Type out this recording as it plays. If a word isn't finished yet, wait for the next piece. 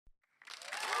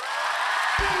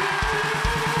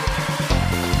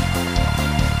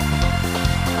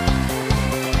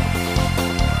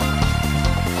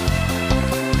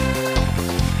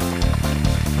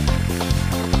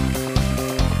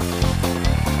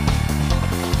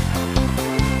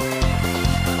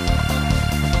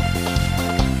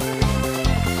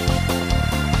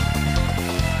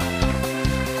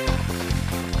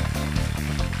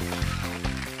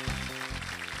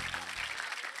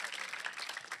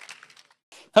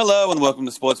Hello and welcome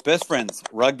to Sports Best Friends,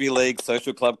 Rugby League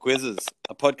Social Club Quizzes,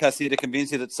 a podcast here to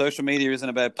convince you that social media isn't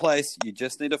a bad place, you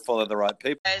just need to follow the right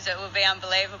people. It would be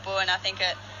unbelievable, and I think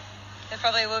it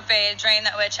probably would be a dream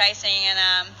that we're chasing,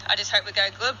 and I just hope we go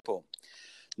good.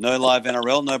 No live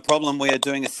NRL, no problem. We are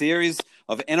doing a series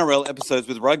of NRL episodes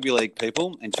with Rugby League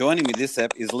people, and joining me this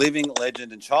ep is living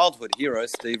legend and childhood hero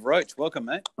Steve Roach. Welcome,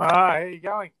 mate. How you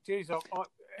going? Jeez, I'm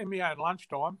in my own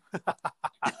lunchtime.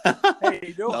 How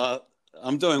you doing?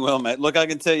 I'm doing well, mate. Look, I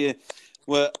can tell you,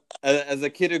 well, as a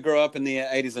kid who grew up in the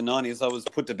 80s and 90s, I was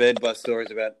put to bed by stories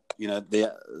about,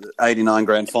 the 89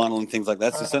 grand final and things like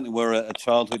that. So certainly we're a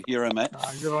childhood hero, mate.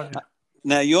 Good on you.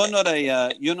 Now, you're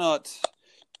not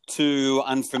too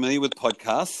unfamiliar with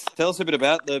podcasts. Tell us a bit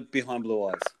about the Behind Blue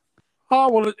Eyes.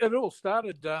 Oh, well, it all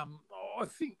started, I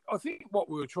think what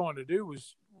we were trying to do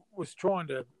was trying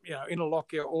to,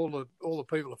 interlock all the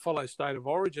people that follow State of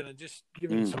Origin and just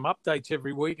giving some updates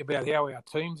every week about how our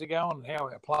teams are going and how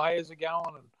our players are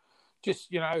going and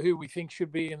just, who we think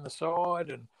should be in the side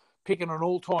and picking an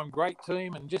all-time great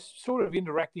team and just sort of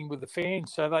interacting with the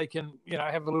fans so they can,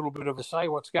 have a little bit of a say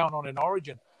what's going on in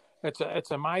Origin.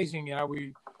 It's amazing,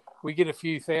 we get a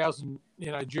few thousand,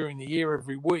 during the year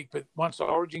every week, but once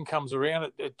Origin comes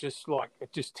around, it just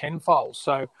tenfold.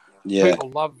 So people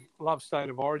love State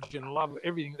of Origin, love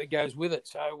everything that goes with it.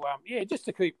 So just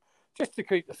to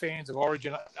keep the fans of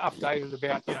Origin updated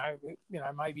about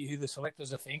maybe who the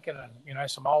selectors are thinking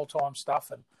and some old time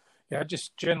stuff and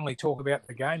just generally talk about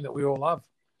the game that we all love.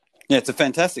 Yeah, it's a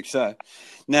fantastic show.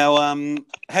 Now,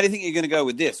 how do you think you're going to go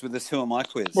with this Who Am I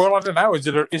quiz? Well, I don't know.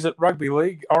 Is it rugby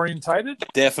league orientated?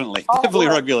 Definitely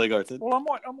rugby league orientated. Well,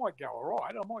 I might go all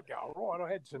right.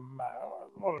 I had some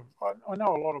I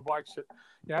know a lot of blokes that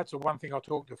that's the one thing I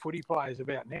talk to footy players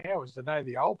about now is to know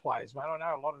the old players, mate. I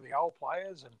know a lot of the old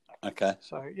players, and okay.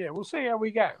 So we'll see how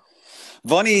we go.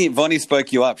 Vonnie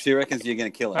spoke you up. She reckons you're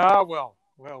going to kill her. Oh well,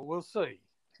 we'll see.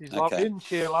 She's lovely, isn't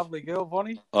she? A lovely girl,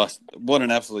 Vonnie. Oh, what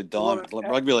an absolute dime!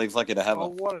 Rugby league's lucky to have her. Oh,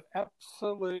 what an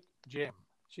absolute gem!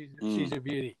 She's a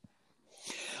beauty.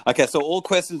 Okay, so all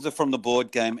questions are from the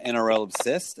board game NRL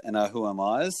Obsessed and our Who Am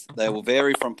I's. They will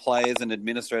vary from players and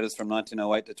administrators from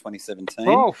 1908 to 2017.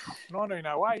 Oh,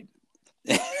 1908.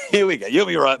 Here we go. You'll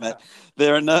be right, mate.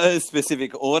 There are no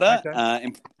specific order.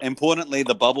 Okay. Importantly,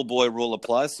 the bubble boy rule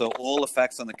applies, so all the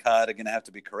facts on the card are going to have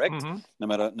to be correct, no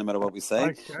matter what we say.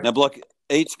 Okay. Now, Block,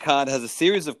 each card has a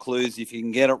series of clues. If you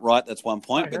can get it right, that's 1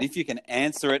 point. Okay. But if you can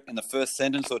answer it in the first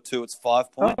sentence or two, it's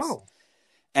 5 points. Oh.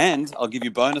 And I'll give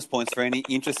you bonus points for any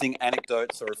interesting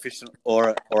anecdotes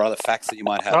or other facts that you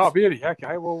might have. Oh, beauty.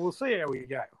 Okay, well, we'll see how we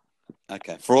go.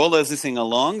 Okay. For all those listening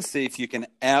along, see if you can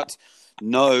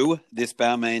know this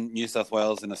Balmain, New South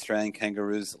Wales and Australian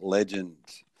Kangaroos legend.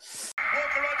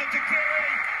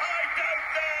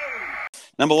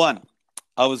 Number 1,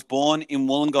 I was born in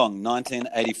Wollongong,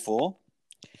 1984.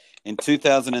 In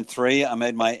 2003, I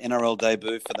made my NRL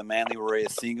debut for the Manly Warrior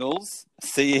Sea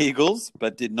Eagles,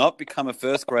 but did not become a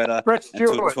first grader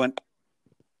until 20.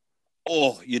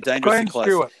 Oh, you're dangerously close.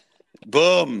 Stewart.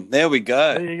 Boom! There we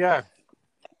go. There you go.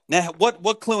 Now,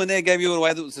 what clue in there gave you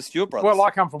away that it was the Stewart brothers? Well, I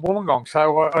come from Wollongong,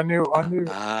 so I knew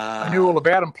all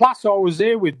about them. Plus, I was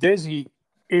there with Desi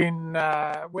in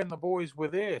when the boys were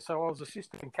there, so I was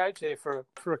assistant coach there for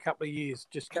a couple of years.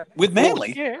 With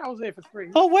Manly? Yeah, I was there for 3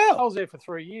 years. Oh wow! I was there for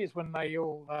 3 years when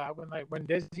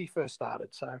Desi first started.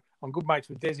 So I'm good mates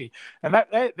with Desi, and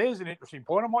there's an interesting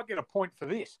point. I might get a point for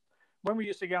this. When we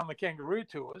used to go on the kangaroo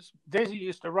tours, Desi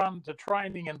used to run to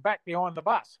training and back behind the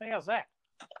bus. How's that?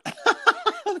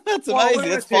 That's amazing.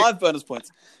 That's 5 bonus points.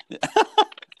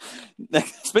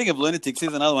 Speaking of lunatics,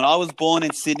 here's another one. I was born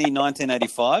in Sydney,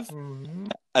 1985.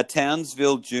 A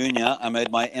Townsville junior. I made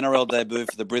my NRL debut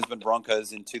for the Brisbane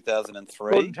Broncos in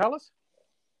 2003. Gordon Tallis?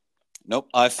 Nope.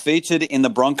 I featured in the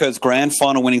Broncos grand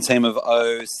final winning team of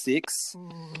 06.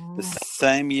 The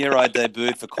same year I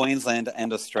debuted for Queensland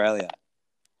and Australia.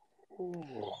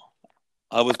 Ooh.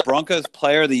 I was Broncos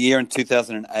Player of the Year in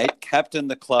 2008, captained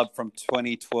the club from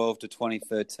 2012 to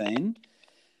 2013,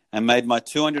 and made my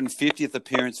 250th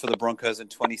appearance for the Broncos in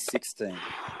 2016.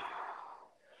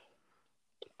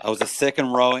 I was a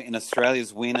second rower in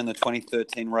Australia's win in the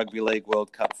 2013 Rugby League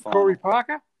World Cup final. Corey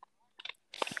Parker?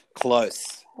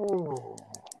 Close. Oh,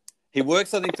 He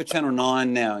works, I think, for Channel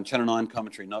 9 now, and Channel 9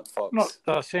 commentary, not Fox.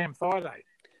 not Sam Thaiday.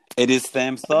 It is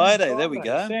Sam Thaiday. There we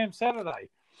go. Sam Saturday.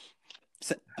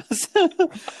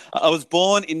 I was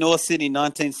born in North Sydney,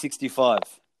 1965.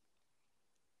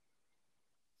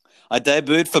 I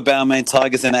debuted for Balmain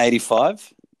Tigers in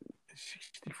 85.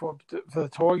 65 for the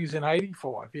Tigers in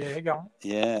 85. Yeah, go on.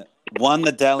 Yeah. Won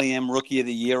the Dally M Rookie of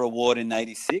the Year award in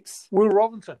 86. Will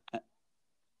Robinson.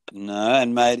 No,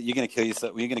 and made, you're going to kill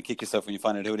yourself. You're going to kick yourself when you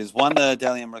find out who it is. Won the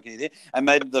Dally M Rookie of the Year and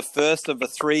made the first of the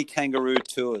 3 Kangaroo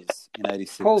tours in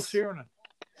 86. Paul Sirenen.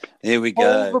 Here we go.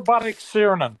 Paul the Buttock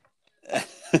Sirenen.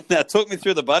 Now, talk me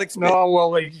through the buttocks bit. No,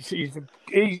 well,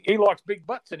 he likes big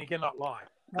butts and he cannot lie.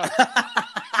 No.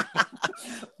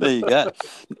 There you go.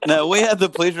 Now we had the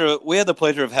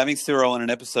pleasure of having Ciro on an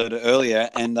episode earlier,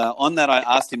 and on that I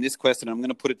asked him this question. I'm going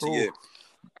to put it to you.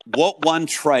 What one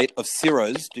trait of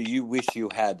Ciro's do you wish you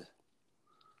had?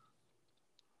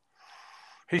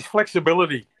 His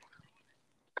flexibility.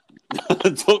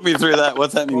 Talk me through that.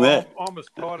 What's happening there? I'm as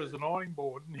tight as an ironing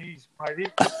board, and he's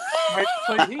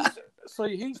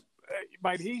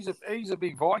he's a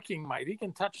big Viking, mate. He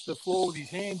can touch the floor with his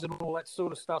hands and all that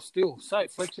sort of stuff. Still so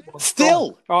flexible. And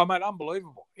Still, strong. Oh, mate,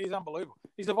 unbelievable. He's unbelievable.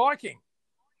 He's a Viking.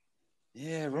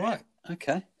 Yeah, right.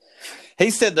 Okay. He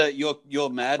said that you're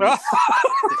mad.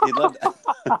 He'd love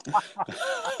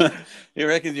he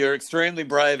reckons you're extremely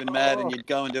brave and mad, and you'd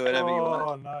go and do whatever you want.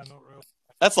 Oh no, not really.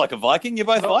 That's like a Viking. You're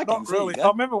both Vikings. Not really. I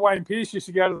remember Wayne Pearce used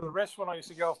to go to the restaurant. I used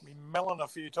to go off me melon a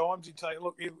few times. He'd say,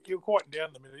 "Look, you're quieting down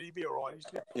in a minute. He'd be all right.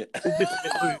 He'd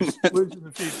just get losing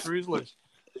a few Twizzlers."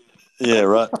 Yeah,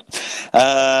 right.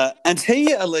 And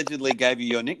he allegedly gave you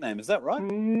your nickname. Is that right?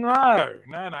 No.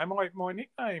 My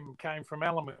nickname came from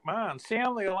Alan McMahon.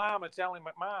 Sound the alarm, it's Alan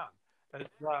McMahon.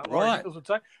 Right. Would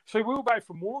say. So we were both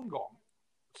from Wollongong.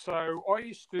 So I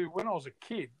used to, when I was a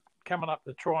kid, coming up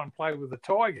to try and play with the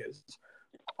Tigers,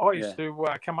 I used to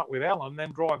come up with Alan and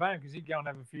then drive home because he'd go and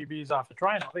have a few beers after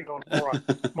training. I think I was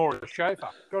more of a chauffeur.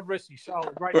 God rest his soul,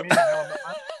 a great man, Alan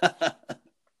McMahon.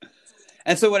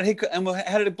 And so how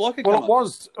did Blocker come it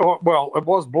was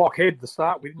Blockhead to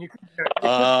start with. And you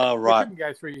couldn't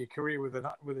go through your career with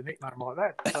a nickname like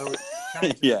that. So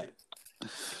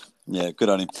Yeah, good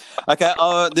on him. Okay,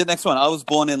 the next one. I was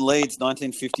born in Leeds,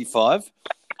 1955.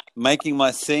 Making my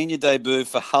senior debut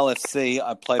for Hull FC,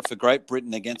 I played for Great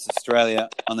Britain against Australia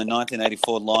on the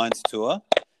 1984 Lions tour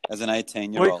as an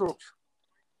 18-year-old.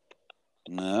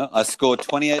 No, I scored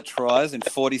 28 tries in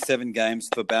 47 games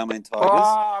for Balmain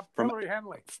Tigers. Hillary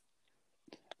Hanley.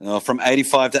 From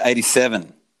 85 to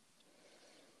 87.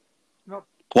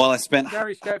 While I spent...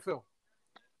 Gary Schofield.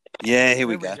 Yeah, here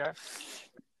we go.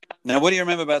 Now, what do you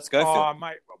remember about Schofield? Oh,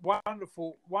 mate,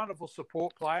 wonderful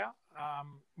support player.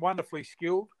 Wonderfully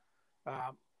skilled.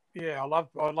 I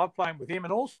love playing with him.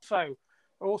 And also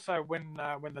when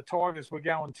the Tigers were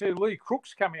going too, Lee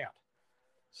Crooks come out.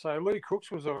 So Lee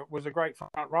Crooks was a great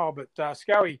front row, but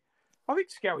Scoey, I think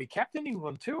Scoey captained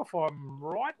England too, if I'm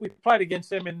right. We played against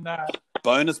them in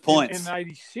bonus points in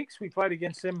 '86. We played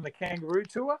against them in the Kangaroo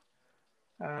tour.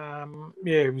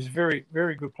 He was a very,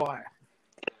 very good player.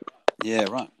 Yeah,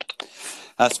 right.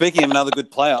 Speaking of another good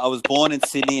player, I was born in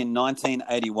Sydney in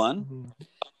 1981. Mm-hmm.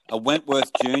 A Wentworth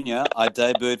Junior. I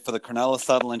debuted for the Cronulla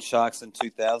Sutherland Sharks in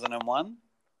 2001.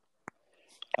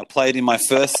 I played in my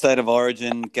first State of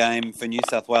Origin game for New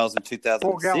South Wales in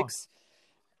 2006.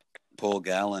 Paul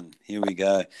Gallen. Here we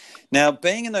go. Now,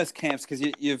 being in those camps, because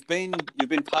you've been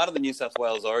part of the New South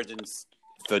Wales Origins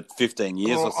for 15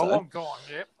 years or so. A long time,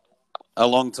 yeah. A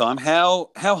long time. How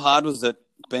hard was it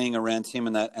being around him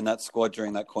and that squad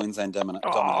during that Queensland domination?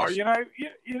 Oh,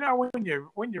 you know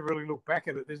when you really look back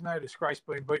at it, there's no disgrace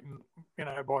being beaten,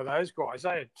 by those guys. They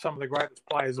are some of the greatest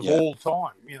players of all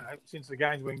time. Since the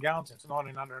game's been going since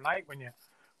 1908.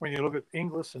 When you look at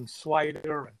Inglis and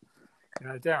Slater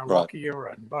and Darren Lockyer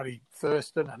and Buddy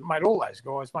Thurston and mate, all those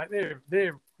guys, mate,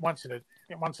 they're once in a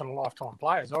lifetime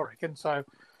players, I reckon. So.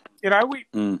 We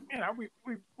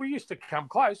used to come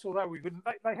close, although we couldn't.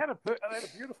 They had a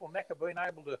beautiful knack of being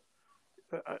able to,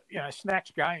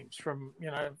 snatch games from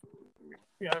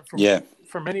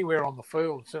from anywhere on the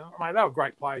field. So, mate, they were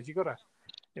great players. You got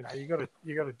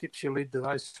to dip your lid to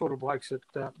those sort of blokes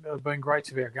that have been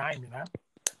greats of our game.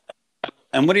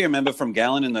 And what do you remember from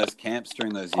Gallen in those camps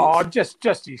during those years? Oh,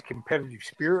 just his competitive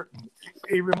spirit.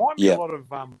 He reminded me a lot of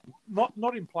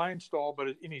not in playing style, but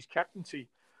in his captaincy.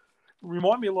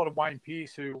 Remind me a lot of Wayne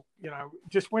Pearce, who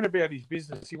just went about his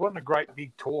business. He wasn't a great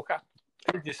big talker.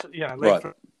 He just right.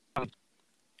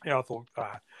 I thought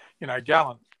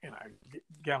Gallen.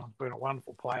 Gallen's been a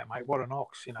wonderful player, mate. What an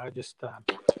ox.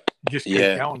 Just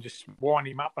keep going, just wind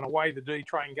him up, and away the D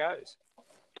train goes.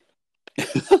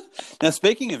 Now,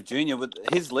 speaking of Junior, with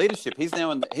his leadership, he's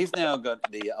now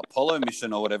got the Apollo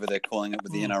mission or whatever they're calling it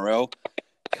with the NRL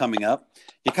coming up.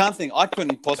 I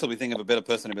couldn't possibly think of a better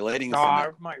person to be leading us.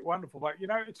 Oh, mate, wonderful. But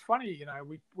it's funny.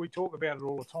 We talk about it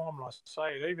all the time. And I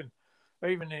say it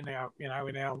even in our in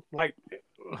our late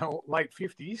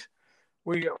 50s.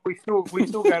 We still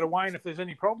go to Wayne if there's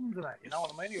any problems in that. You know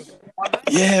what I mean?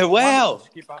 Yeah, wow.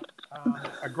 Skipper,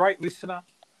 a great listener,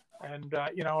 and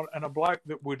and a bloke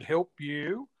that would help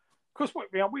you. Because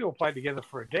we all played together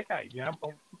for a decade,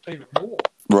 even more.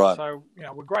 Right. So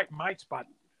we're great mates, but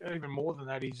even more than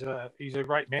that, he's a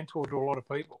great mentor to a lot of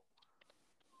people.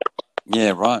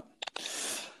 Yeah, right.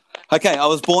 Okay, I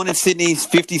was born in Sydney,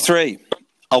 53.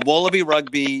 A Wallaby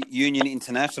Rugby Union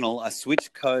international. I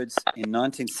switched codes in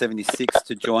 1976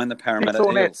 to join the Parramatta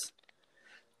Eels.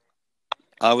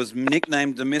 I was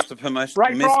nicknamed the Mr.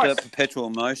 Perpetual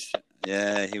Motion.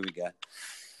 Yeah, here we go.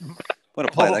 What a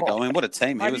play that guy. I mean, what a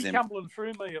team he was in. Tumbling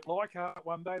through me at Leichhardt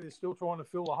one day, they're still trying to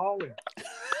fill the hole in.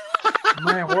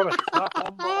 Man, what a tough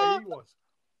hombre he was.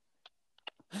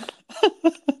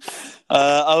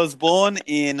 I was born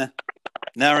in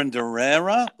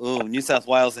Narrandera, New South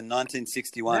Wales in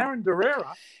 1961.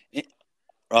 Narrandera?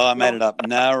 I made it up.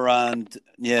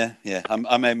 Yeah.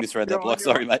 I may have misread that block.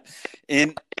 Sorry, mate.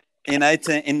 In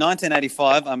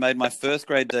 1985, I made my first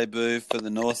grade debut for the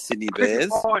North Sydney Bears,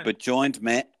 but joined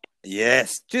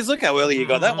Yes. Jeez, look how early you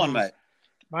got that one, mate.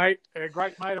 Mate, a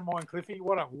great mate of mine, Cliffy.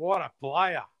 What a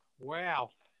player. Wow.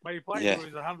 Mate, he played till he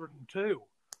was 102.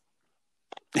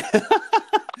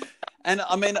 And,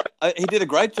 I mean, he did a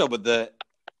great job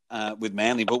with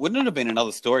Manly, but wouldn't it have been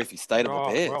another story if he stayed at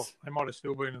the Bears? Well, they might have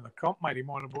still been in the comp, mate. He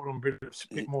might have brought them a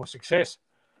bit more success.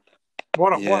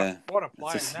 What a player,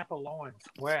 Napa Lions.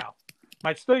 Wow.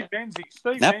 Mate, Steve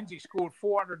Menzies scored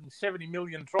 470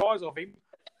 million tries off him.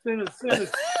 As soon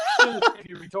as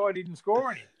he retired, he didn't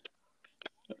score any.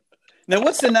 Now,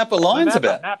 what's the Napa Lions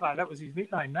about? Napa, that was his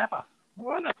nickname, Napa.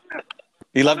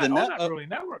 He loved the Napa? I don't really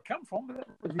know where it come from, but that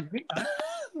was his nickname.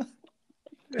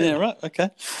 Yeah, right. Okay.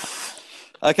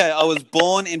 I was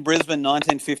born in Brisbane,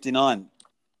 1959.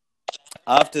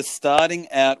 After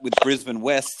starting out with Brisbane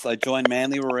Wests, I joined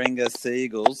Manly Warringah Sea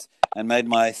Eagles and made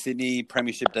my Sydney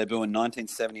Premiership debut in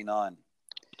 1979.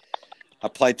 I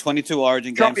played 22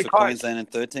 Origin games for Queensland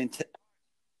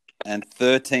and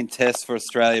 13 tests for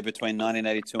Australia between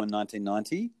 1982 and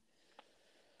 1990.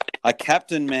 I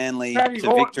captained Manly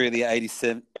to victory of the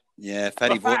 87. Yeah,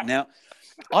 Fatty Vaughton. Now,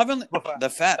 the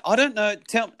Fat. I don't know.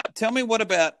 Tell me what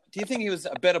about? Do you think he was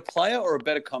a better player or a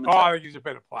better commentator? Oh, I think he's a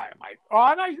better player, mate. Oh,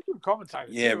 I know he's a good commentator.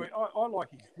 Yeah, too. I like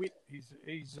his wit.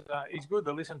 He's good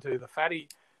to listen to. The Fatty,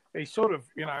 he sort of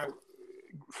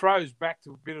throws back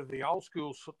to a bit of the old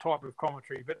school type of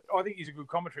commentary, but I think he's a good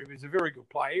commentator. He's a very good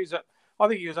player. I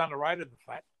think he was underrated, the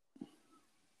Fat.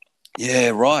 Yeah,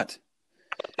 right.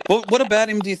 Well, what about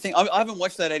him do you think? I haven't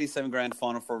watched that 87 grand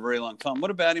final for a very long time.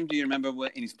 What about him do you remember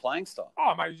in his playing style?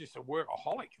 Oh, mate, he's just a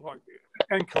workaholic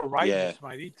and courageous,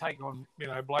 mate. He'd take on,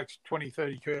 blokes 20,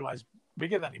 30 kilos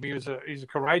bigger than him. He's a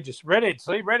courageous redhead.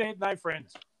 See, redhead, no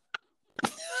friends.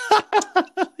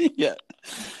 Yeah.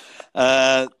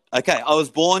 I was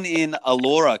born in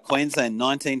Elora, Queensland,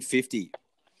 1950.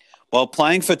 While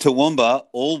playing for Toowoomba,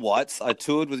 all whites, I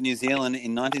toured with New Zealand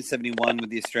in 1971 with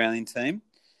the Australian team.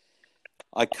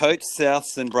 I coached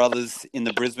Souths and Brothers in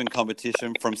the Brisbane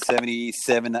competition from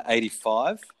 77 to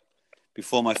 85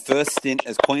 before my first stint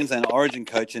as Queensland Origin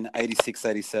coach in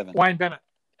 86-87. Wayne Bennett.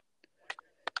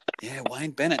 Yeah,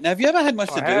 Wayne Bennett. Now, have you ever had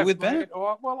much to do with Bennett?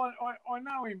 Well, I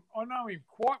know him. I know him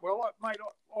quite well, mate.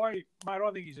 I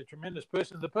think he's a tremendous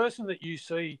person. The person that you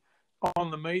see on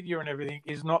the media and everything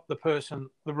is not the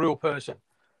real person.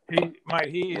 He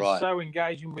is so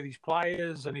engaging with his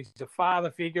players, and he's a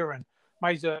father figure, and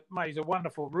he's a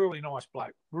wonderful, really nice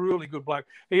bloke, really good bloke.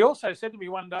 He also said to me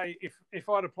one day, if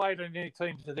I'd have played on any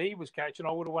teams that he was coaching,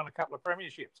 I would have won a couple of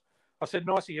premierships. I said,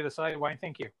 nice of you to say, Wayne,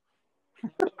 thank you.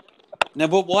 Now,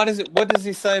 but what does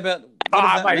he say about?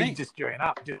 Mate, he's just joining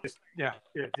up. Okay. I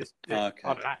don't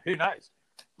know. Who knows,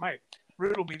 mate?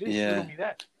 Riddle me this, riddle me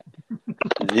that.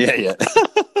 Yeah.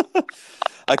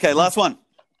 Okay, last one.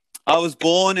 I was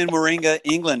born in Warringah,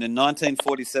 England in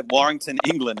 1947. Warrington,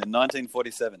 England in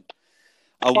 1947.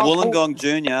 A Wollongong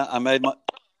junior. I made my.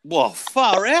 Well,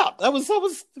 far out. That was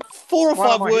 4 or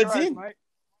 5 words in. Mate.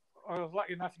 I was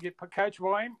lucky enough to get coached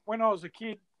by him when I was a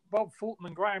kid. Bob Fulton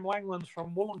and Graham Langlands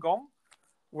from Wollongong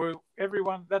were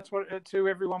everyone. That's who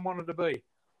everyone wanted to be.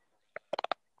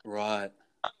 Right.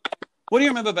 What do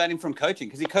you remember about him from coaching?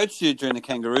 Because he coached you during the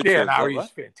Kangaroo tour. Yeah, he's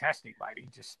fantastic, mate. He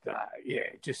just the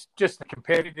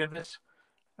competitiveness,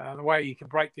 the way he can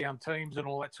break down teams and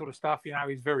all that sort of stuff.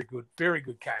 He's very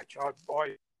good catch.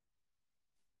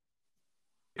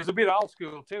 He was a bit old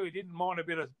school too. He didn't mind a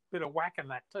bit of whacking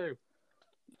that too.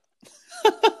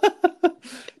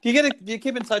 Do you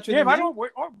keep in touch with him? Yeah,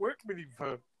 mate. I've worked with him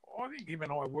I think him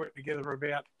and I worked together for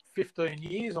about 15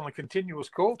 years on a continuous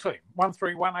call team.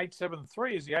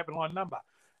 131873 is the open line number.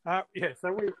 So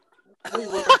we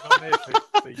worked on there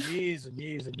for years and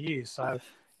years and years. So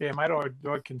yeah, mate,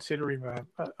 I'd consider him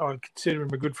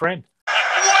a good friend.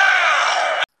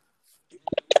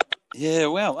 Yeah,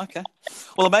 wow, okay.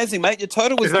 Well, amazing, mate. Your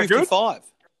total was 55.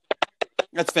 Good?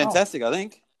 That's fantastic, I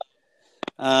think.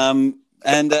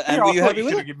 And were you happy with it?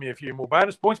 Should have given me a few more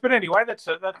bonus points, but anyway, that's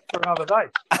for another day.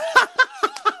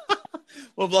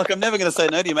 Well, Block, I'm never going to say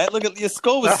no to you, mate. Look at your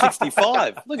score was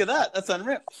 65. Look at that. That's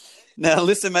unreal. Now,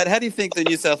 listen, mate. How do you think the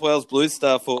New South Wales Blues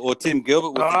staff or Tim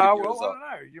Gilbert will? I don't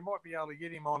know. You might be able to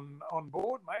get him on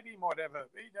board, mate. He'd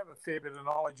have a fair bit of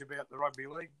knowledge about the rugby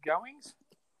league goings.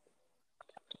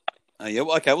 Yeah.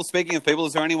 Okay. Well, speaking of people,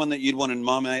 is there anyone that you'd want to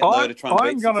nominate to try and beat?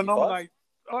 I'm going to nominate.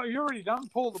 Oh, you already done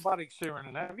Paul the Buddick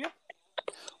Sheeran, have you?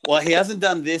 Well, he hasn't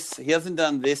done this. He hasn't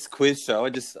done this quiz show.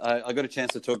 I got a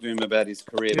chance to talk to him about his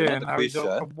career. Yeah, he's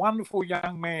a wonderful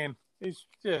young man.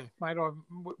 Mate.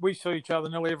 We see each other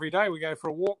nearly every day. We go for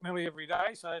a walk nearly every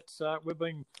day. So we've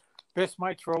been best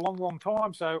mates for a long, long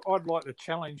time. So I'd like to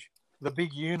challenge the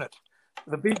big unit,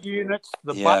 the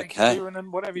Buddick Sheeran,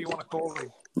 and whatever you want to call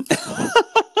him.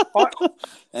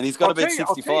 And he's got to beat 65.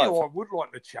 I'll tell you who I would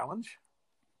like to challenge.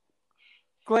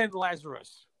 Glenn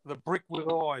Lazarus, the brick with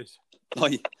eyes. Oh,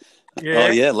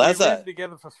 yeah, Lazar. We lived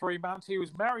together for 3 months. He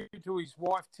was married to his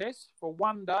wife, Tess, for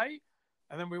 1 day,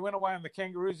 and then we went away on the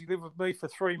Kangaroos. He lived with me for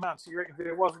 3 months. You reckon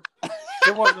there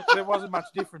wasn't much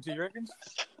difference, you reckon?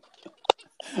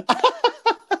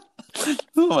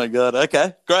 Oh, my God.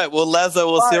 Okay, great. Well, Lazo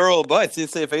or Cyril or both. See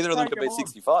if either of them could beat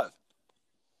 65.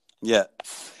 Yeah.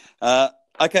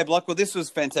 Okay, Block. Well, this was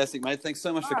fantastic, mate. Thanks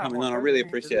so much for coming on. I really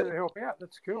appreciate it. Help out.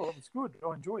 That's cool. It was good.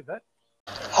 I enjoyed that.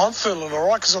 I'm feeling all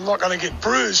right because I'm not going to get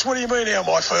bruised. What do you mean, how am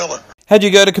I feeling? How'd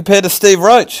you go to compare to Steve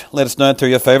Roach? Let us know through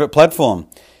your favourite platform.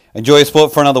 Enjoy your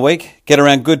sport for another week. Get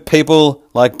around good people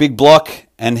like Big Block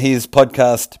and his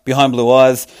podcast, Behind Blue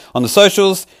Eyes, on the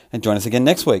socials. And join us again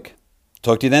next week.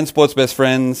 Talk to you then, sports best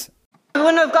friends. We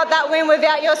wouldn't have got that win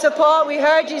without your support. We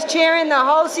heard you cheering the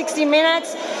whole 60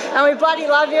 minutes, and we bloody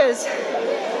love yous.